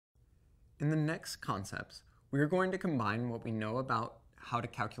In the next concepts, we are going to combine what we know about how to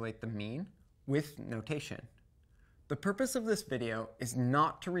calculate the mean with notation. The purpose of this video is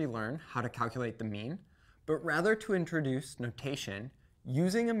not to relearn how to calculate the mean, but rather to introduce notation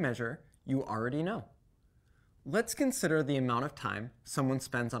using a measure you already know. Let's consider the amount of time someone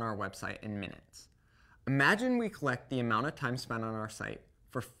spends on our website in minutes. Imagine we collect the amount of time spent on our site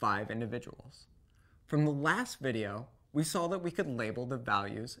for 5 individuals. From the last video, we saw that we could label the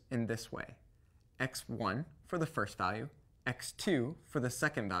values in this way: x1 for the first value, x2 for the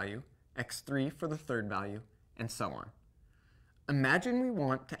second value, x3 for the third value, and so on. Imagine we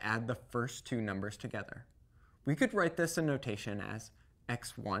want to add the first 2 numbers together. We could write this in notation as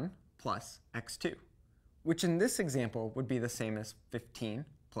x1 plus x2, which in this example would be the same as 15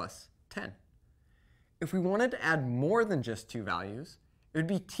 plus 10. If we wanted to add more than just 2 values, it would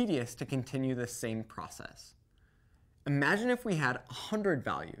be tedious to continue this same process. Imagine if we had 100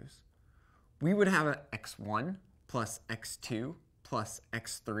 values. We would have x1 plus x2 plus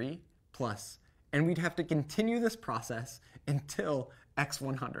x3 plus, and we'd have to continue this process until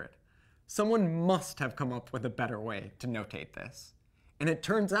x100. Someone must have come up with a better way to notate this. And it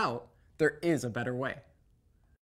turns out there is a better way.